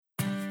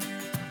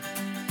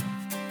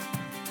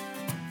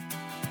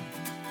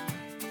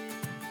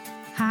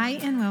Hi,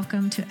 and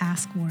welcome to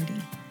Ask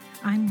Wardy.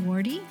 I'm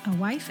Wardy, a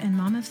wife and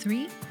mom of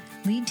three,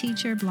 lead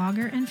teacher,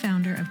 blogger, and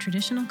founder of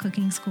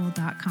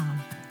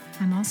TraditionalCookingSchool.com.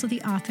 I'm also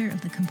the author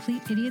of The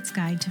Complete Idiot's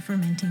Guide to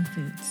Fermenting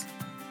Foods.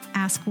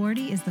 Ask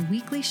Wardy is the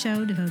weekly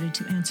show devoted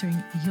to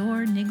answering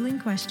your niggling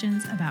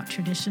questions about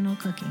traditional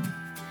cooking.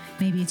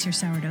 Maybe it's your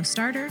sourdough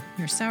starter,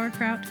 your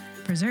sauerkraut,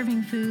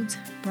 preserving foods,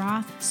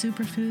 broth,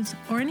 superfoods,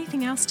 or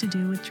anything else to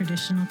do with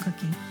traditional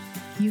cooking.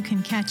 You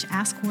can catch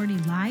Ask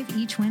Wardy live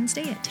each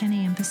Wednesday at 10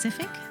 a.m.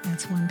 Pacific,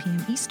 that's 1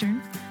 p.m.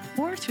 Eastern,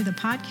 or through the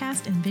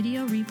podcast and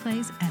video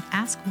replays at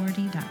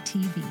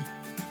askwardy.tv.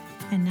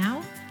 And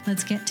now,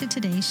 let's get to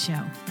today's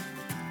show.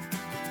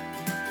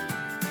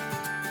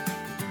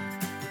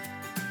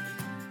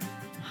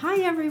 Hi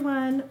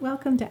everyone,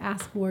 welcome to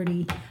Ask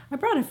Wardy. I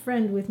brought a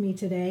friend with me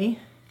today.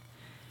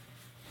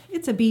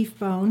 It's a beef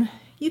bone.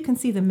 You can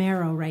see the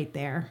marrow right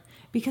there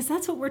because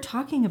that's what we're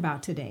talking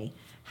about today.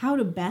 How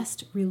to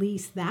best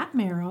release that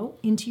marrow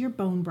into your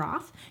bone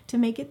broth to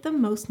make it the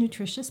most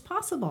nutritious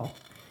possible.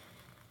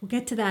 We'll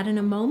get to that in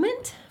a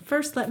moment.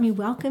 First, let me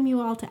welcome you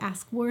all to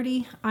Ask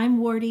Wardy. I'm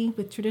Wardy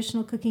with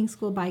Traditional Cooking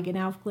School by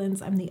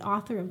Gnaufglins. I'm the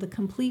author of The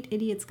Complete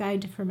Idiot's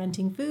Guide to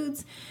Fermenting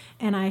Foods,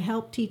 and I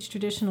help teach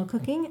traditional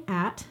cooking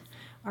at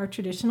our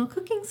Traditional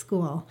Cooking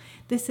School.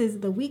 This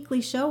is the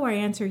weekly show where I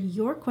answer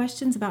your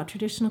questions about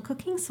traditional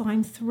cooking, so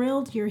I'm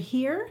thrilled you're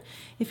here.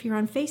 If you're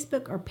on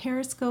Facebook or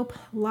Periscope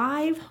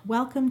Live,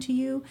 welcome to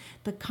you.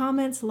 The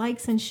comments,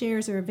 likes, and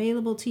shares are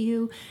available to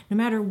you. No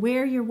matter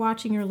where you're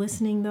watching or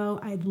listening,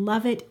 though, I'd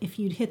love it if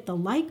you'd hit the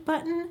like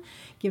button,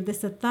 give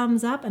this a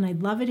thumbs up, and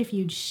I'd love it if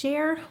you'd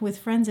share with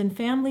friends and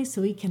family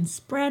so we can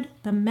spread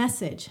the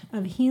message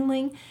of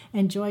healing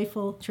and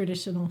joyful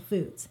traditional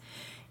foods.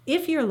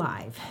 If you're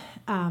live,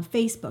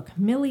 Facebook,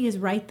 Millie is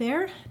right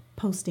there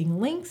posting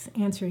links,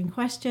 answering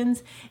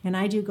questions, and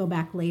I do go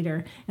back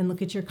later and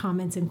look at your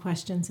comments and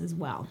questions as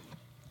well.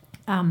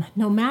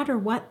 No matter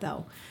what,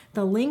 though,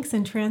 the links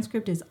and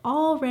transcript is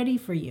all ready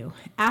for you.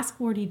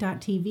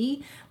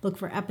 AskWardy.tv, look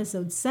for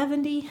episode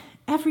 70,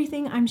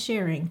 everything I'm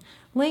sharing,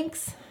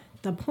 links,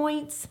 the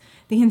points,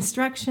 the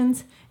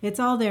instructions, it's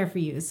all there for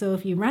you. So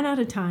if you run out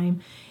of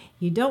time,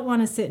 you don't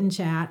want to sit and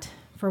chat,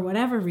 for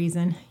whatever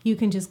reason, you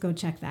can just go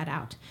check that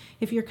out.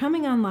 If you're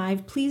coming on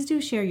live, please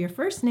do share your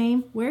first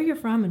name, where you're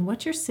from, and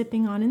what you're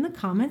sipping on in the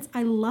comments.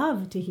 I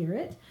love to hear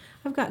it.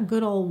 I've got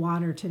good old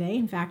water today.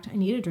 In fact, I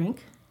need a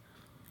drink.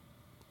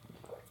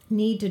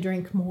 Need to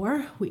drink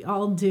more. We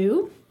all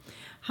do.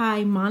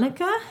 Hi,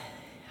 Monica.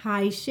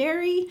 Hi,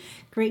 Sherry.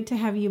 Great to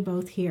have you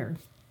both here.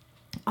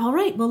 All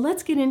right, well,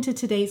 let's get into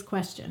today's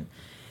question.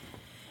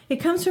 It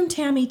comes from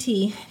Tammy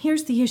T.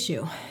 Here's the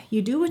issue.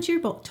 You do what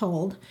you're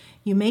told.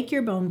 You make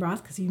your bone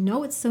broth because you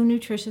know it's so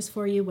nutritious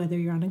for you, whether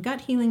you're on a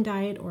gut healing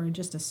diet or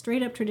just a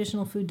straight up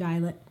traditional food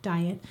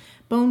diet.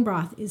 Bone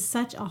broth is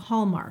such a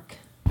hallmark.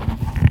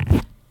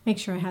 Make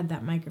sure I had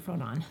that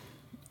microphone on.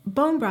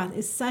 Bone broth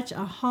is such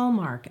a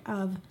hallmark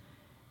of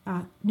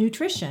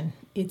nutrition.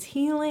 It's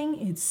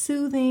healing, it's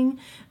soothing,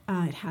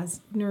 it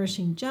has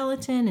nourishing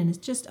gelatin, and it's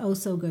just oh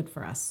so good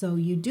for us. So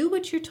you do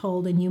what you're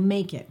told and you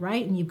make it,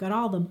 right? And you've got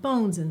all the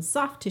bones and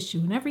soft tissue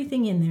and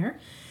everything in there.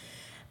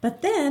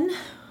 But then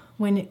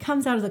when it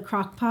comes out of the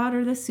crock pot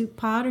or the soup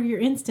pot or your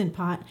Instant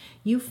Pot,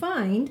 you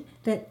find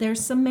that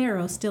there's some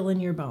marrow still in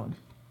your bone.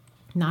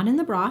 Not in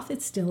the broth,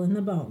 it's still in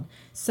the bone.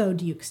 So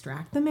do you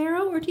extract the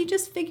marrow or do you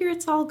just figure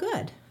it's all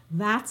good?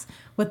 That's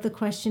what the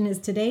question is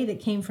today that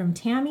came from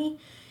Tammy.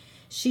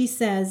 She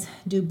says,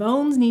 do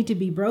bones need to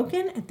be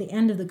broken at the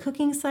end of the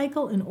cooking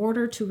cycle in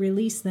order to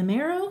release the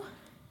marrow?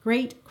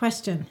 Great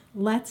question.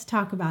 Let's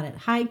talk about it.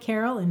 Hi,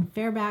 Carol in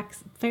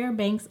Fairbanks,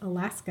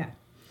 Alaska.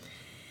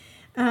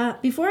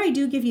 Before I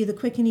do give you the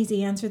quick and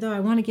easy answer, though, I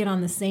want to get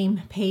on the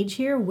same page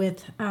here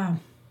with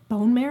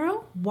bone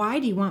marrow. Why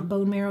do you want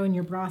bone marrow in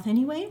your broth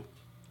anyway?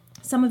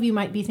 Some of you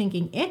might be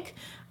thinking, ick.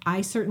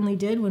 I certainly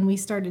did when we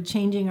started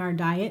changing our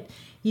diet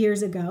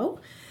years ago.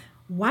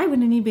 Why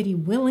would anybody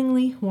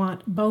willingly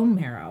want bone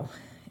marrow?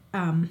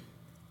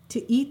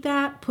 To eat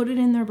that, put it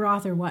in their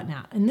broth or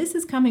whatnot. And this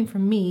is coming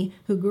from me,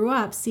 who grew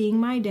up seeing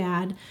my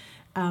dad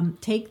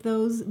take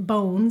those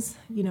bones,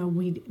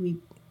 we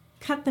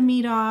cut the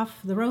meat off,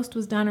 the roast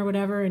was done or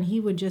whatever, and he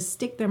would just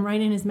stick them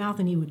right in his mouth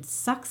and he would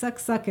suck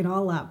it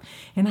all up.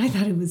 And I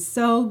thought it was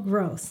so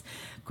gross.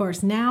 Of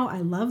course, now I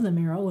love the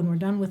marrow. When we're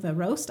done with a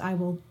roast, I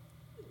will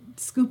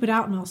scoop it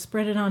out and I'll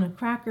spread it on a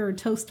cracker or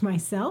toast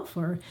myself,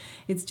 or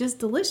it's just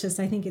delicious.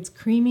 I think it's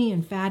creamy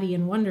and fatty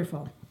and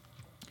wonderful.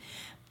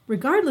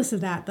 Regardless of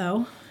that,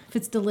 though, if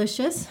it's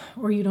delicious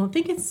or you don't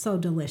think it's so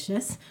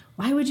delicious,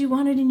 why would you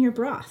want it in your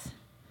broth?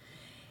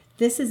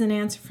 This is an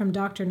answer from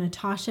Dr.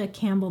 Natasha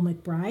Campbell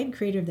McBride,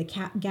 creator of the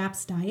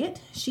GAPS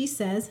diet. She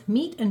says,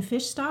 meat and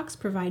fish stocks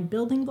provide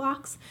building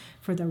blocks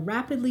for the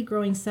rapidly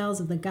growing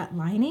cells of the gut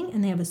lining,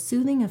 and they have a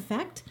soothing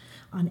effect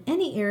on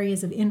any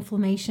areas of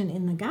inflammation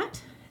in the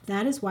gut.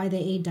 That is why they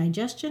aid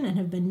digestion and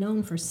have been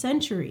known for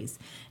centuries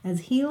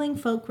as healing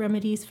folk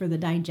remedies for the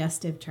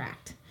digestive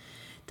tract.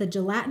 The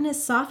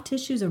gelatinous soft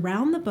tissues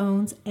around the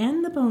bones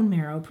and the bone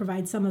marrow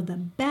provide some of the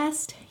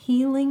best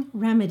healing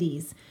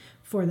remedies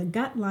for the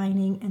gut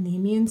lining and the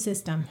immune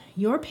system.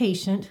 Your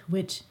patient,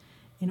 which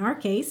in our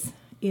case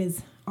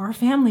is our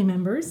family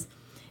members,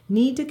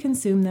 need to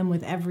consume them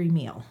with every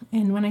meal.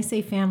 And when I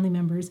say family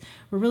members,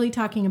 we're really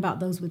talking about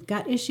those with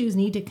gut issues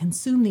need to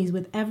consume these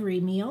with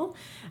every meal.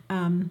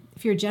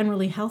 If you're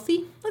generally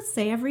healthy, let's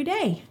say every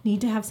day,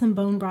 need to have some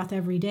bone broth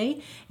every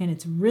day. And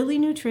it's really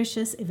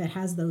nutritious if it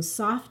has those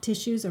soft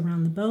tissues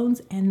around the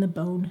bones and the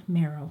bone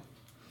marrow.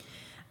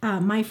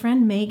 My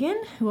friend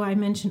Megan, who I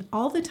mention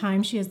all the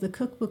time, she has the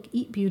cookbook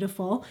Eat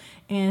Beautiful,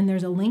 and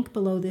there's a link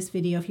below this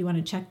video if you want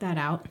to check that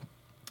out.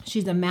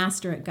 She's a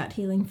master at gut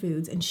healing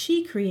foods, and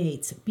she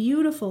creates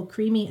beautiful,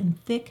 creamy, and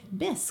thick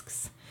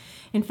bisques.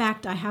 In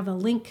fact, I have a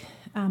link,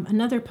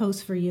 another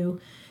post for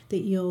you that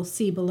you'll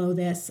see below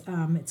this.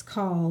 It's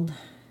called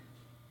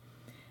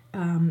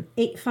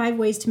 5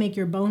 Ways to Make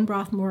Your Bone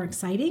Broth More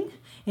Exciting,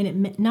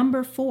 and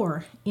number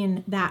 4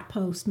 in that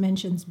post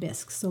mentions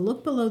bisques. So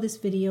look below this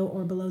video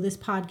or below this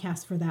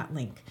podcast for that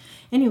link.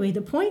 Anyway,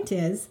 the point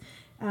is,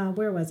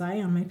 where was I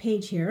on my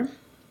page here?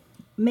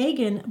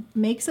 Megan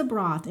makes a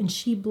broth and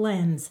she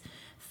blends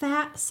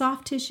fat,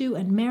 soft tissue,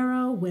 and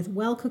marrow with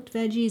well-cooked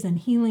veggies and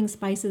healing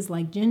spices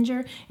like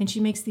ginger, and she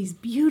makes these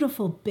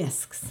beautiful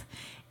bisques.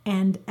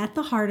 And at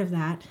the heart of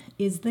that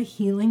is the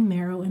healing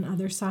marrow and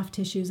other soft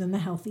tissues and the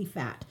healthy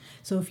fat.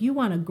 So if you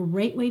want a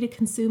great way to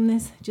consume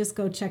this, just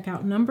go check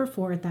out number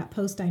 4 at that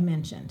post I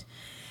mentioned.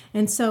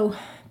 And so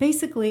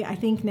basically, I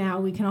think now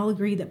we can all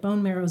agree that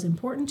bone marrow is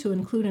important to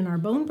include in our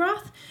bone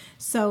broth.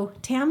 So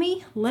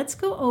Tammy, let's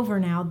go over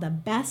now the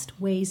best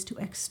ways to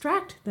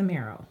extract the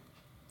marrow.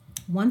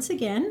 Once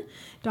again,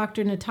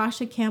 Dr.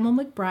 Natasha Campbell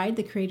McBride,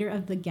 the creator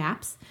of the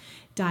GAPS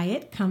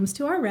diet, comes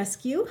to our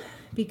rescue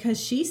because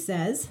she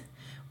says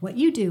what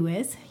you do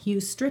is you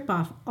strip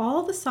off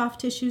all the soft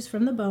tissues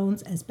from the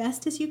bones as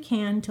best as you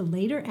can to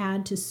later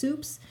add to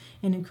soups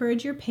and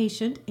encourage your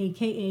patient,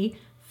 aka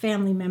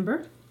family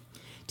member,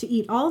 to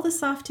eat all the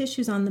soft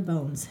tissues on the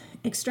bones.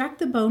 Extract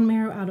the bone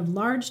marrow out of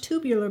large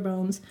tubular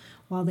bones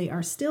while they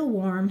are still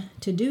warm.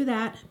 To do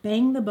that,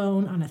 bang the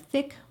bone on a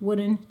thick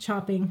wooden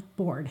chopping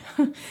board.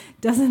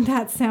 Doesn't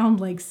that sound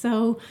like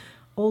so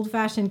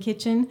old-fashioned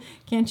kitchen?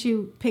 Can't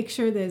you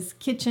picture this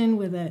kitchen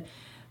with a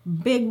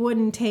big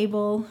wooden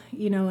table,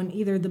 and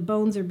either the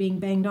bones are being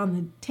banged on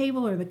the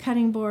table or the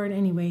cutting board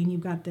anyway, and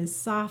you've got this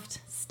soft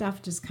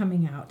stuff just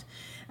coming out.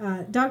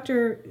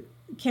 Dr.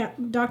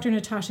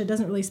 Natasha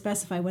doesn't really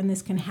specify when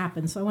this can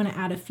happen, so I want to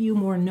add a few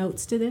more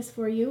notes to this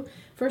for you.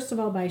 First of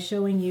all, by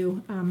showing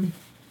you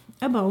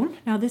a bone.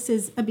 Now, this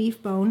is a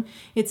beef bone.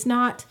 It's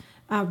not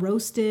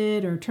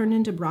roasted or turned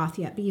into broth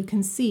yet, but you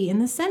can see in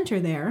the center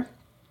there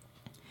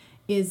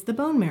is the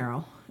bone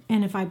marrow.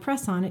 And if I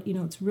press on it,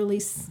 it's really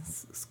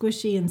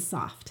squishy and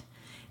soft.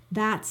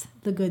 That's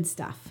the good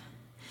stuff.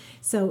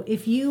 So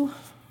if you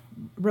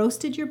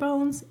roasted your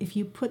bones, if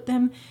you put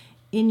them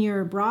in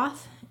your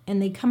broth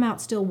and they come out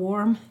still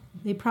warm,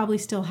 they probably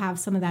still have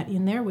some of that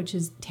in there, which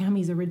is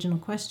Tammy's original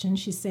question.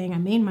 She's saying, I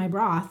made my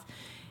broth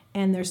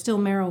and there's still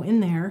marrow in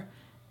there.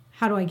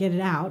 How do I get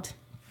it out?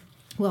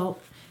 Well,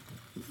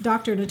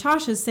 Dr.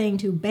 Natasha is saying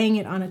to bang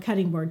it on a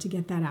cutting board to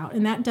get that out,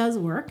 and that does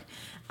work.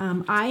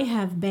 I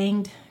have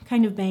banged,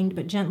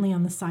 but gently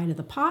on the side of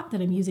the pot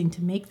that I'm using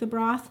to make the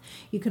broth.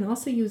 You can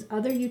also use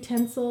other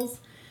utensils.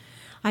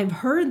 I've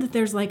heard that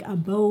there's like a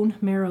bone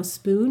marrow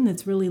spoon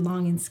that's really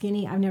long and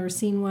skinny. I've never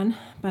seen one,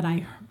 but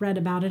I read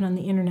about it on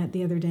the internet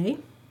the other day.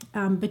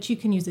 But you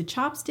can use a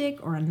chopstick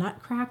or a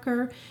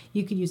nutcracker.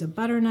 You could use a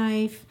butter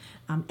knife,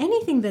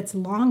 anything that's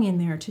long in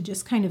there to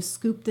just kind of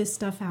scoop this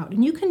stuff out.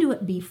 And you can do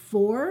it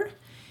before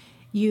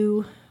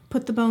you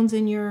put the bones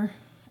in your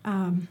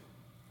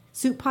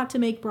soup pot to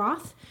make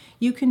broth.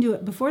 You can do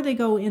it before they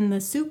go in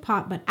the soup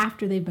pot, but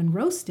after they've been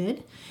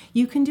roasted.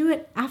 You can do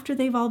it after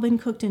they've all been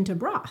cooked into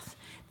broth.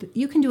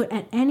 You can do it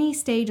at any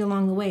stage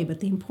along the way, but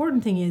the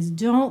important thing is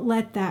don't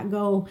let that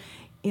go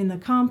in the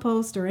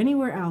compost or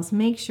anywhere else.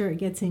 Make sure it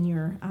gets in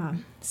your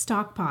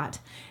stock pot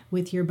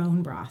with your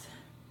bone broth.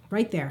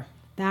 Right there.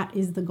 That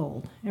is the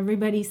gold.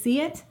 Everybody see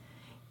it?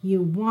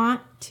 You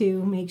want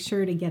to make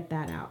sure to get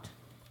that out.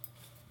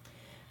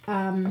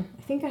 I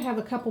think I have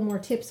a couple more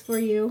tips for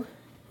you.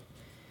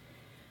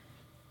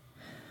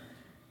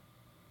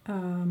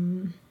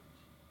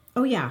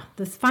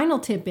 The final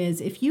tip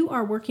is if you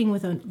are working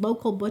with a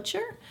local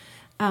butcher,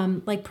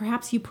 like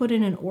perhaps you put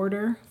in an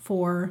order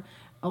for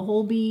a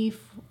whole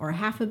beef or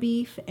half a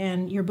beef,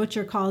 and your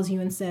butcher calls you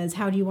and says,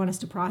 how do you want us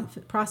to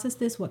process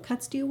this? What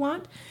cuts do you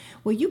want?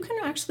 Well, you can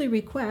actually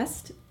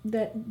request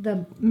that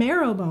the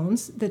marrow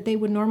bones that they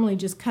would normally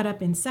just cut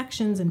up in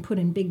sections and put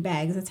in big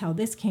bags. That's how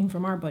this came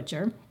from our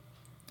butcher.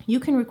 You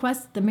can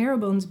request that the marrow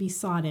bones be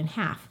sawed in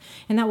half,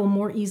 and that will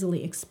more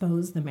easily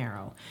expose the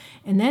marrow.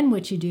 And then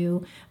what you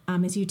do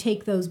is you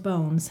take those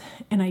bones,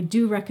 and I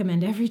do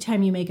recommend every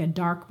time you make a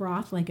dark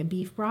broth, like a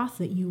beef broth,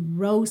 that you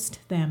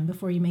roast them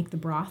before you make the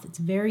broth. It's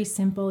very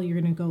simple.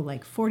 You're going to go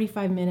like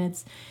 45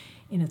 minutes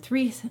in a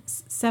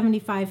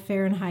 375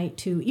 Fahrenheit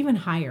to even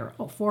higher,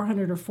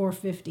 400 or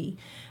 450.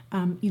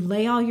 You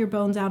lay all your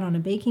bones out on a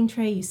baking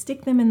tray, you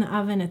stick them in the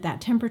oven at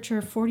that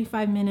temperature,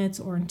 45 minutes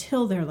or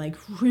until they're like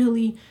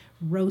really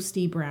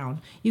roasty brown.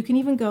 You can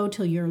even go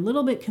till you're a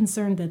little bit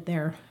concerned that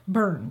they're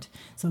burned.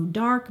 So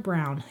dark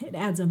brown. It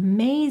adds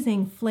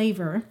amazing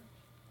flavor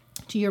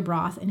to your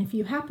broth. And if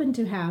you happen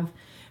to have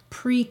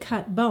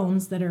pre-cut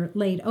bones that are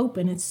laid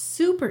open, it's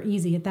super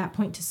easy at that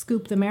point to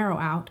scoop the marrow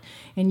out.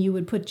 And you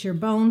would put your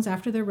bones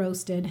after they're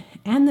roasted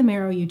and the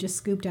marrow you just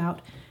scooped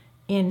out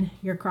in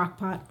your crock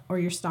pot or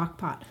your stock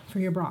pot for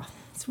your broth.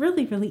 It's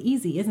really, really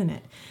easy, isn't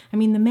it? I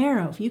mean, the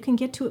marrow, if you can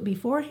get to it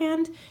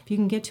beforehand, if you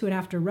can get to it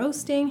after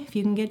roasting, if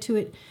you can get to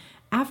it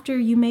after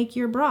you make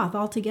your broth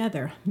all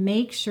together,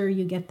 make sure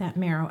you get that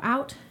marrow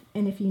out.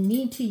 And if you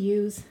need to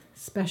use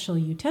special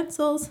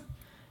utensils,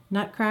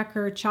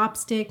 nutcracker,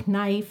 chopstick,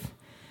 knife,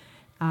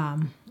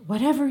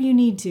 whatever you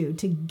need to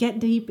get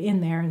deep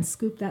in there and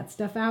scoop that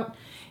stuff out.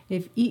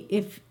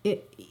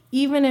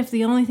 Even if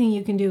the only thing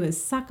you can do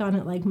is suck on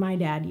it like my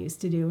dad used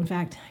to do. In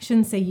fact, I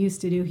shouldn't say used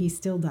to do, he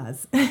still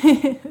does.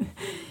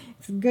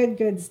 It's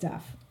good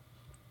stuff.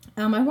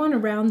 I want to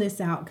round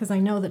this out because I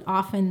know that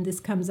often this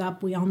comes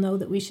up. We all know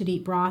that we should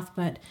eat broth,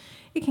 but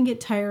it can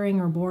get tiring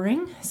or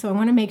boring. So I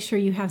want to make sure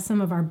you have some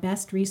of our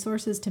best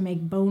resources to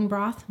make bone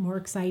broth more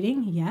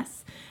exciting.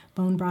 Yes,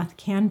 bone broth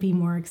can be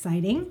more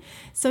exciting.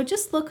 So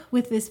just look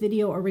with this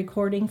video or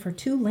recording for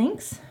 2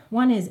 links.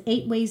 One is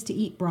 8 ways to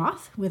eat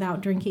broth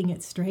without drinking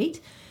it straight,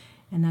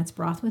 and that's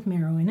broth with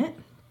marrow in it,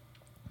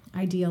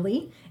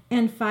 ideally,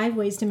 and 5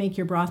 ways to make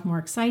your broth more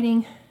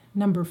exciting.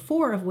 Number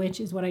 4 of which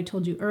is what I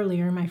told you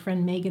earlier, my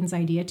friend Megan's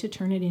idea to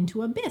turn it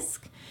into a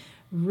bisque.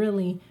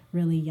 Really,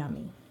 really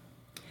yummy.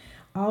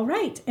 All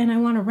right, and I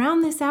want to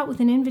round this out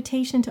with an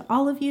invitation to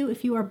all of you.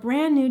 If you are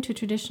brand new to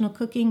traditional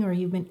cooking or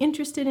you've been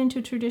interested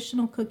into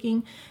traditional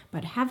cooking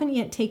but haven't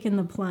yet taken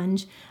the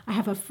plunge, I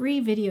have a free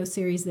video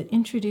series that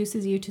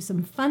introduces you to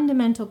some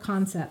fundamental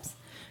concepts.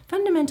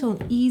 Fundamental,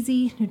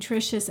 easy,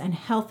 nutritious, and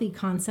healthy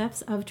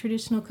concepts of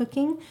traditional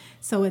cooking.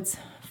 So it's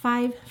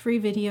 5 free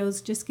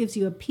videos, just gives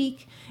you a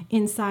peek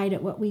inside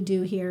at what we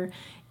do here.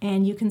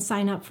 And you can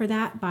sign up for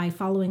that by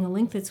following a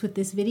link that's with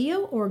this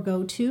video or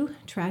go to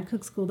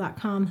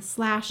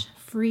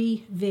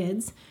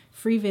tradcookschool.com/freevids.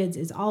 Freevids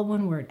is all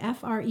one word,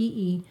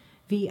 FREEVIDS.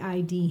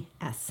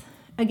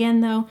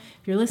 Again, though,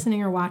 if you're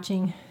listening or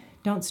watching,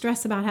 don't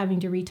stress about having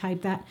to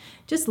retype that.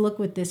 Just look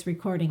with this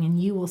recording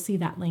and you will see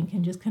that link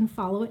and just can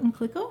follow it and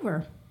click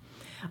over.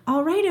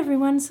 All right,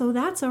 everyone. So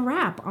that's a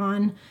wrap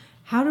on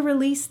how to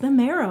release the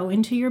marrow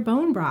into your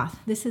bone broth.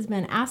 This has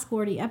been Ask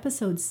Wardee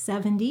episode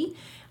 70.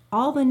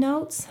 All the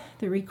notes,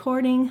 the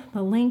recording,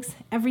 the links,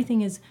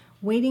 everything is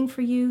waiting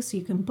for you so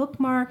you can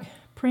bookmark,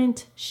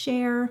 print,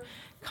 share,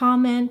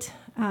 comment,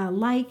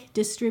 like,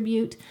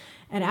 distribute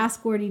at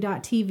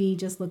askwardee.tv.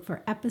 Just look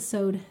for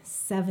episode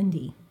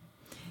 70.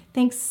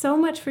 Thanks so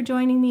much for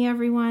joining me,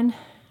 everyone.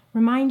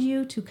 Remind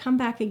you to come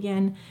back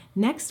again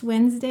next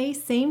Wednesday,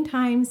 same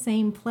time,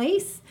 same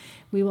place.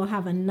 We will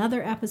have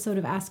another episode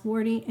of Ask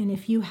Wardee, and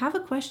if you have a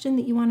question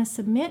that you want to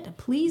submit,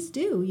 please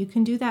do. You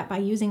can do that by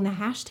using the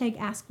hashtag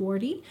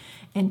AskWardee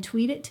and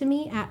tweet it to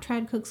me at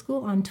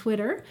TradCookSchool on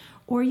Twitter,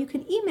 or you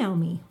can email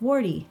me,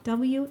 Wardee,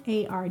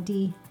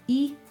 WARDEE,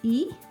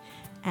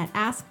 at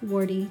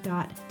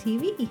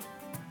askwardee.tv.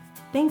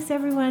 Thanks,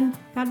 everyone.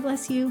 God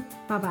bless you.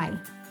 Bye-bye.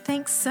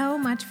 Thanks so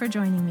much for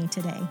joining me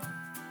today.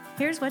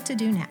 Here's what to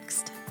do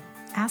next.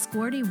 Ask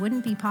Wardee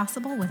wouldn't be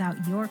possible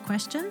without your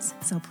questions,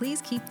 so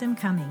please keep them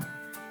coming.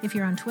 If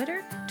you're on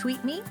Twitter,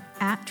 tweet me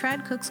at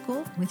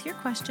TradCookSchool with your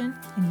question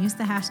and use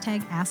the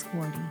hashtag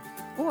AskWardee,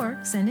 or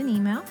send an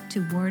email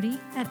to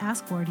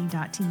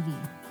wardee@askwardee.tv.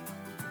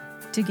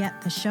 To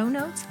get the show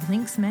notes,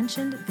 links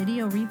mentioned,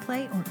 video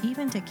replay, or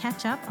even to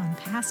catch up on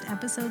past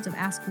episodes of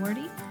Ask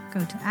Wardee,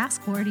 go to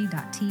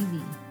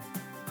askwardee.tv.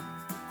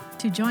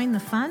 To join the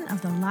fun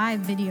of the live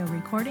video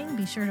recording,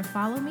 be sure to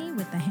follow me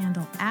with the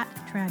handle at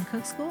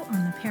TradCookSchool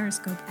on the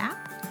Periscope app,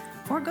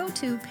 or go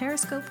to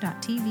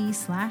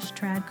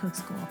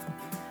periscope.tv/TradCookSchool.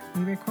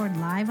 We record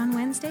live on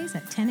Wednesdays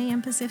at 10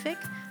 a.m. Pacific,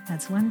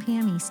 that's 1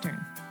 p.m.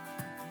 Eastern.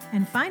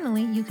 And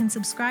finally, you can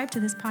subscribe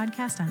to this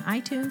podcast on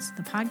iTunes,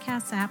 the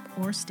Podcasts app,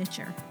 or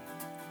Stitcher.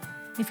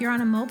 If you're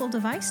on a mobile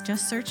device,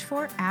 just search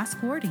for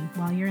Ask Wardee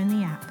while you're in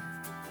the app.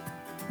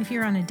 If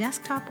you're on a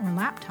desktop or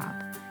laptop,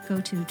 go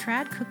to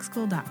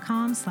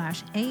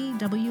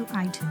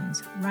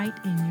tradcookschool.com/awitunes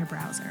right in your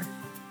browser.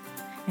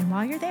 And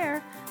while you're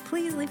there,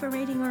 please leave a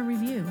rating or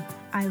review.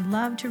 I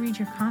love to read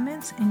your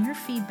comments, and your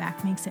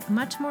feedback makes it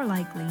much more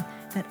likely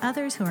that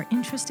others who are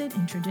interested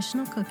in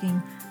traditional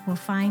cooking will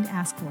find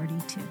Ask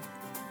Wardee too.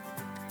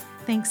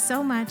 Thanks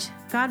so much.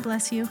 God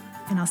bless you,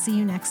 and I'll see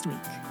you next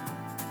week.